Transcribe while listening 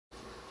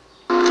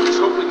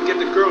can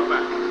get the girl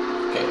back.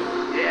 Okay.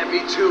 Yeah, me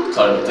too.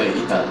 Sorry, but it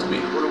had to be.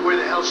 Wonder where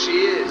the hell she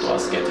is. It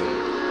was getting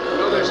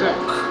There's a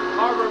long.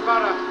 harbor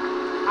about a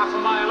half a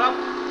mile up.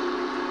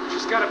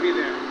 She's gotta be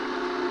there.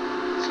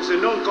 This is a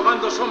known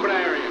Comando Sombra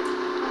area.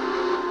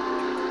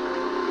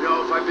 You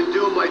know, if I've been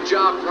doing my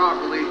job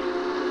properly,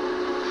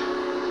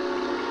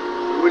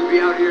 I wouldn't be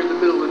out here in the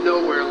middle of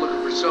nowhere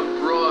looking for some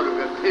broad who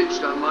got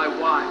pinched on my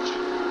watch.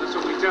 That's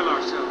what we tell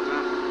ourselves,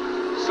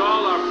 huh? It's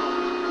all our fault.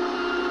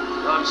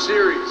 No, I'm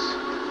serious.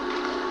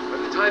 By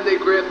the time they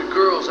grabbed the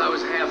girls, I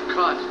was half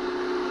cut.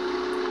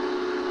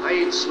 I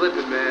ain't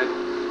slipping, man.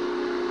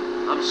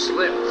 I'm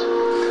slipped.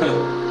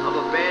 I'm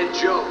a bad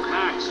joke.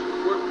 Max,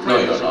 we're No,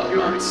 you're private not,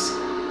 security. Max.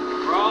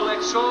 We're all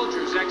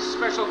ex-soldiers,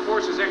 ex-special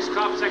forces,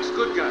 ex-cops,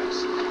 ex-good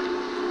guys.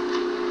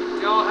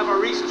 We all have our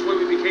reasons why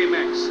we became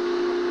ex.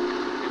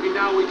 Maybe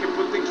now we can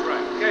put things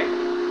right, okay?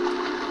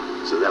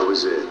 So that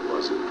was it,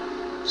 was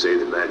it? Say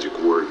the magic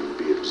word and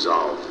be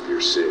absolved of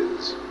your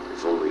sins.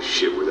 If only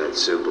shit were that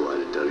simple, I'd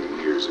have done it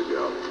years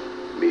ago.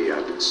 Me,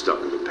 I've been stuck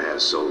in the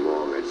past so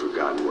long, I'd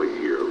forgotten what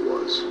year it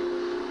was.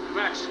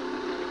 Max,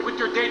 quit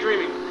your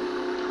daydreaming.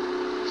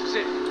 This is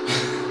it.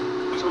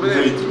 It's over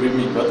there.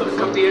 Daydreaming, what the Lift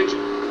fuck? up the engine.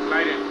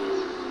 Glide in.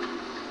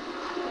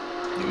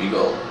 Here we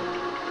go.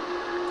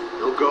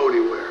 Don't go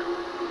anywhere.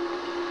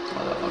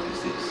 What the fuck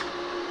is this?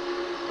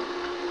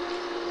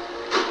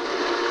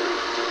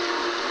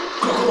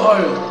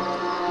 Crocodile!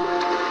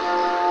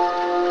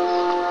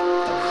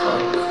 The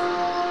fuck?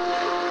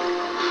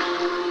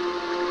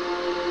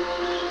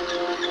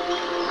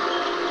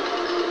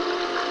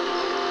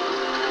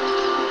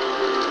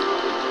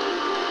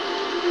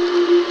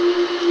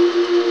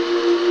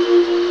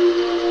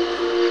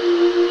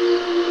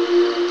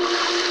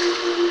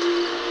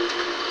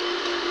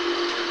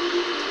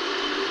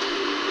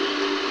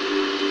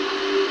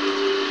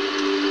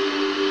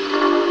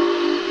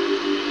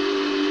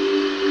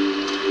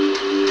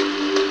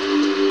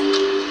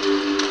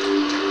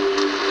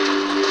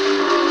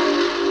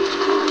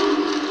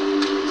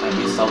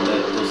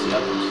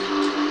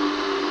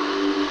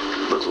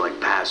 Looked like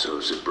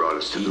Passos had brought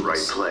us to the right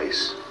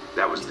place.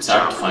 That was the It's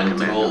hard to chopper find the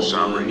Commando whole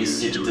Sombra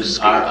used to visited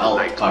escape are the all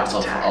nighttime parts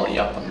of attack. all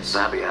Japans.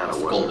 Fabiana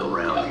Of wasn't golden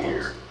around Japans.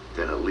 here.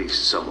 Then at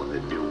least someone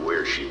that knew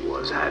where she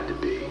was had to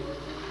be.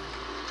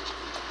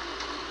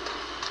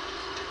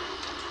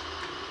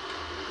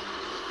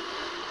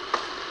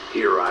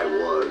 Here I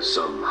was,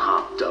 some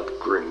hopped-up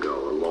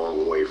gringo a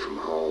long way from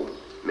home,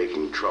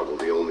 making trouble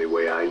the only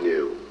way I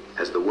knew.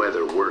 As the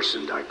weather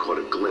worsened, I caught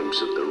a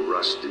glimpse of the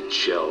rusted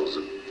shells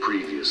of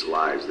previous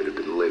lives that had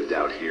been lived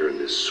out here in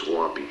this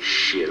swampy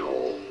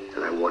shithole,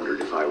 and I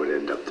wondered if I would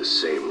end up the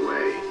same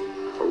way,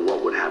 or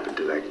what would happen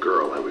to that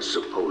girl I was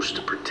supposed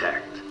to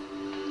protect.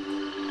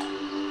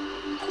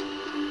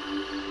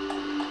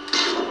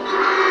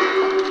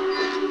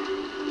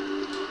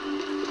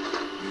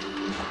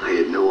 I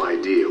had no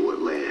idea what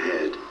lay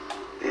ahead,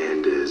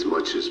 and as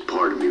much as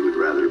part of me would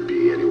rather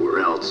be anywhere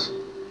else,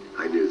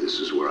 I knew this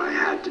was where I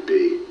had to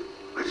be.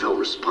 I felt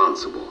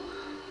responsible.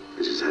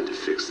 I just had to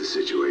fix the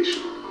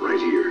situation right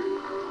here.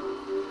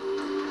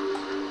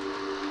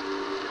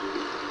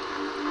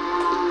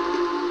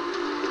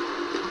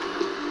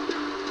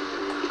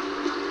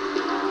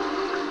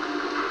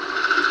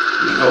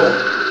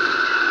 Go.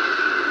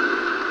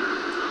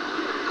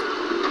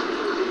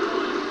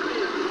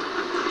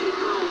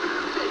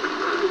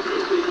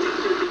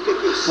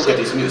 Look at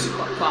this music.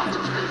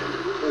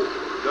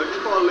 Já te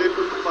falei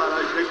pra tu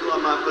parar de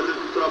reclamar, fazer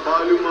teu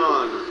trabalho,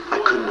 mano. I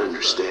couldn't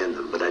understand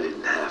them, but I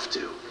didn't have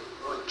to.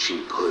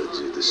 Cheap hoods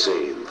are the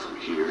same from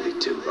here to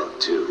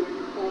Timbuktu.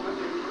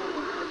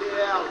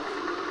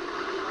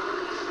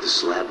 The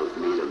slab of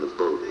meat on the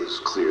boat was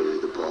clearly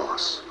the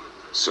boss.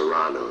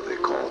 Serrano, they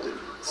called him.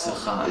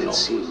 Serrano. It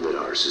seemed that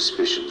our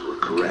suspicions were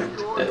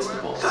correct. That's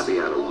the boss.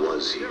 Fabiana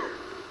was here,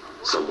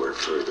 somewhere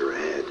further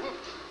ahead.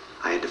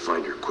 I had to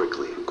find her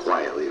quickly and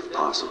quietly if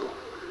possible.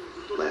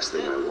 Last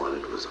thing I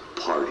wanted was a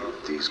party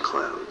with these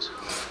clowns.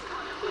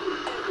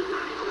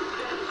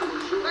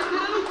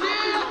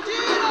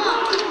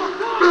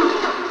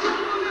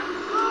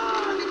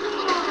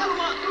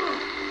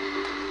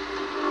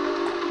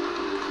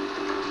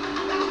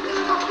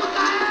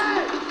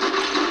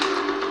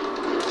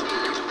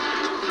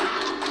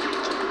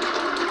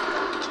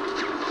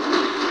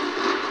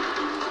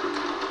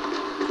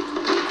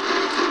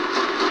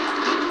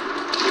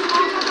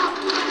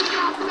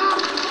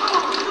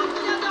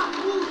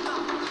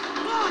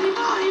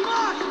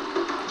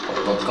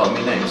 Don't call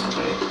me names,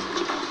 okay?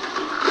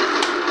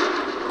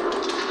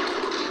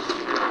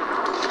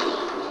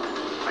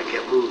 I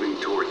kept moving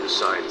toward the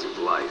signs of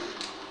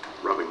life,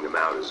 rubbing them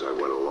out as I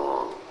went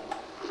along.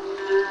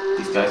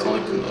 These guys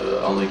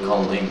only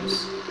call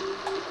names.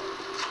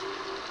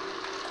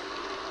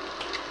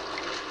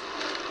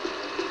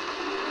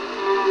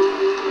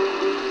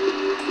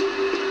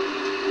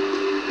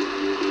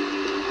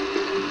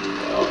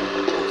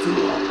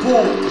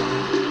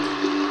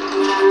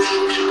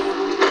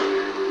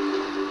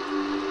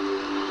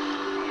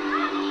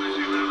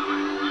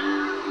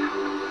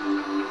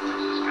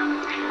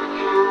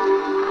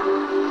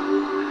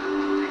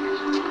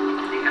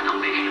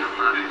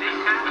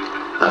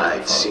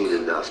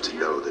 enough to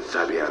know that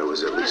Fabiana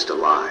was at least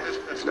alive,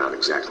 if not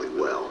exactly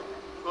well.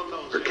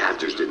 Her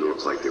captors didn't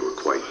look like they were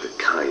quite the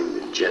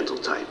kind and gentle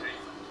type.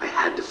 I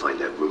had to find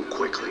that room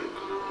quickly.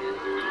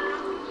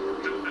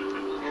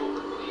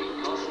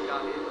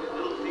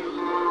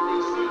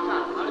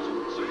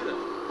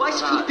 Vai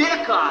se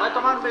fuder, cara! Vai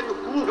tomar no meio do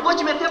cu! Eu vou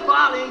te meter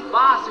bala, hein?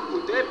 Vá se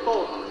fuder,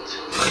 porra!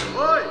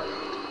 Oi!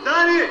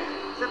 Dani!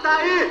 Você tá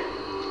aí?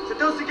 Você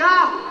tem um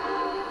cigarro?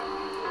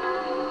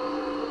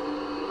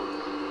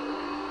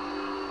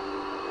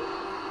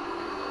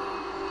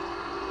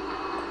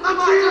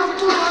 Atira,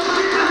 porra!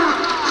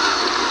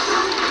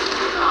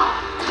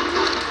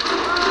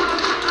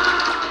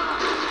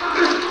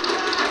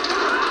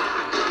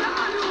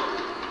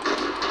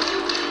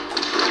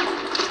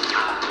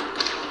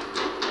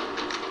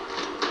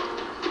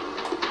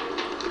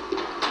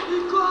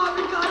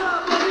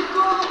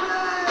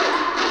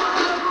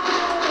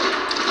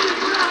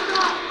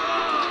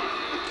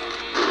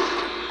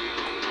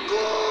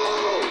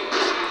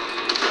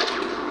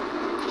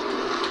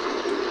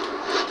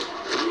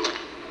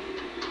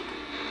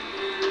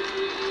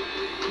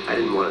 I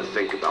didn't want to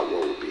think about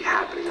what would be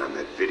happening on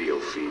that video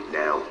feed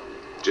now.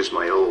 Just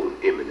my own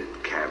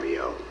imminent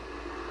cameo.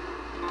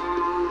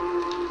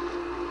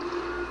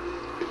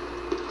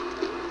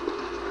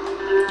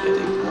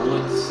 Getting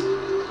bullets.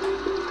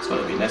 It's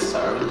gonna be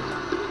necessary.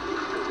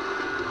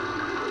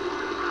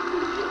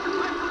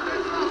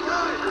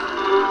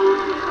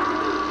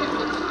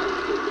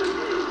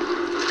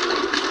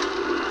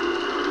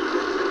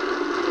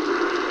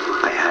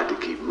 I had to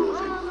keep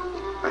moving.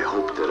 I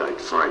hoped that I'd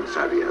find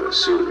Fabiana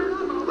sooner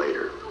than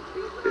later,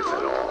 if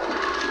at all.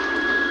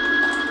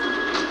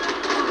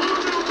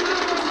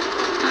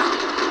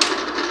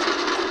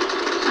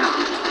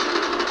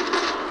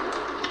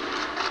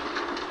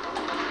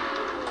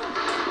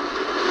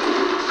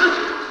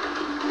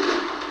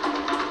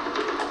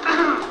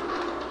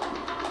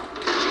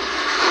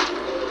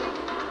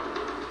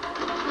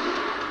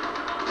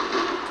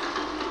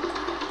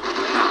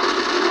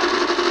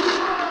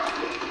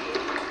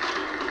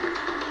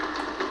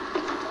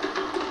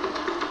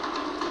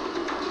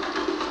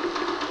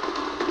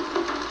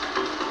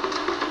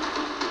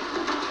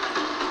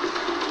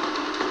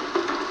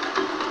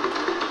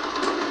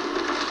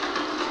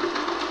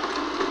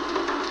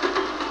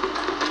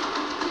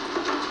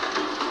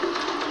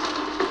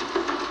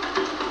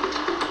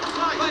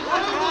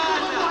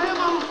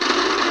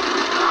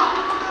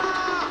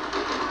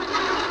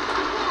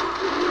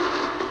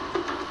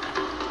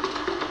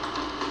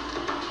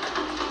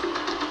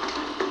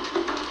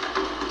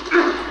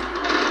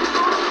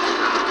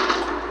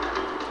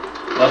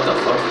 What the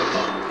fuck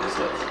is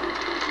that?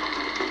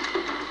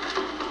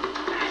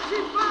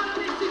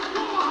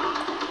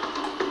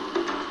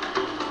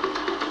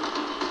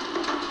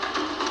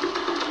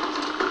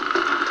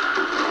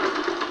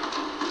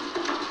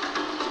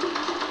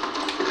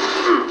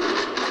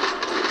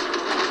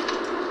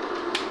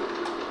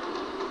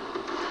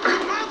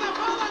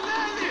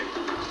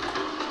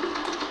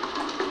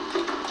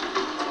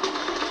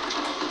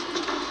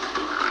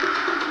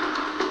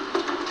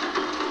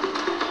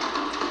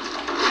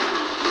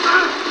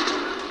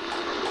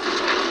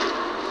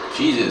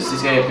 Jesus,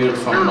 this guy appeared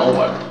from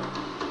nowhere.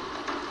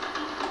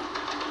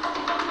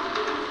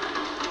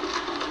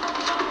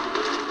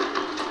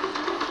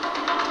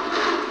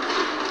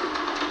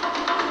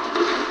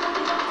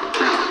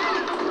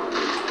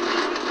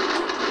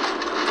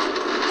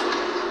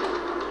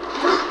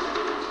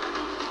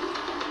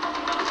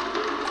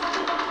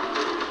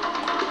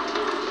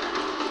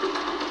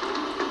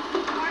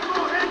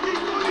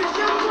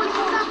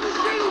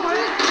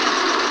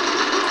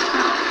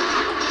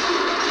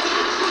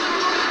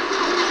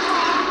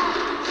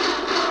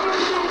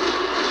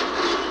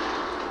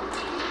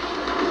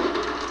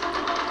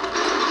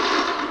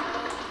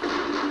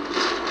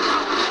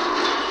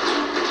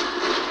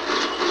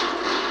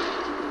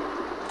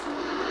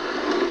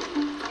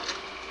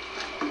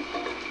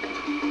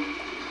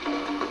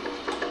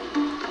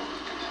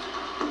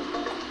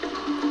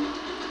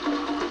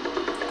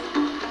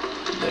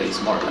 There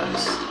is more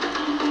guys.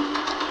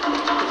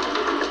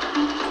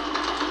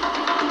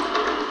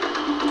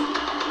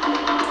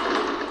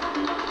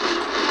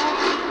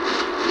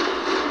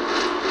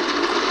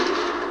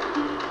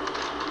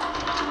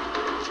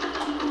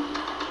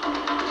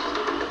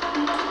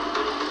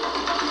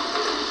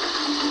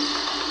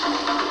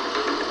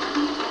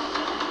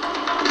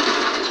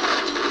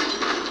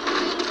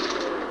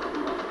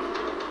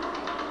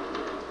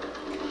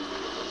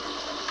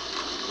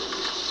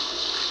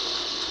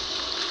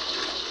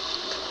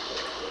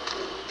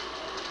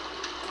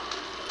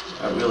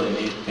 I really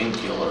need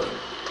painkiller.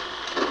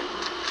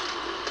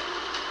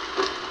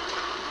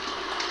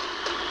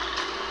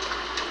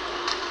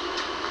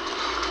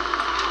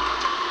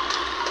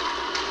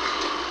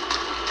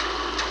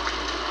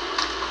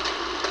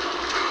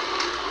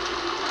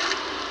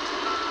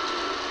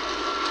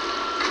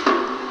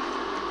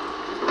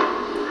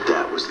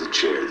 That was the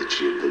chair that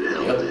she had been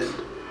held in.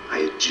 I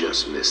had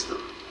just missed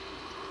them.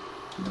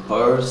 The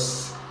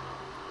purse.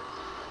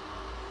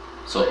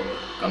 So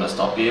gonna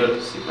stop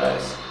here. See you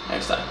guys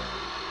next time.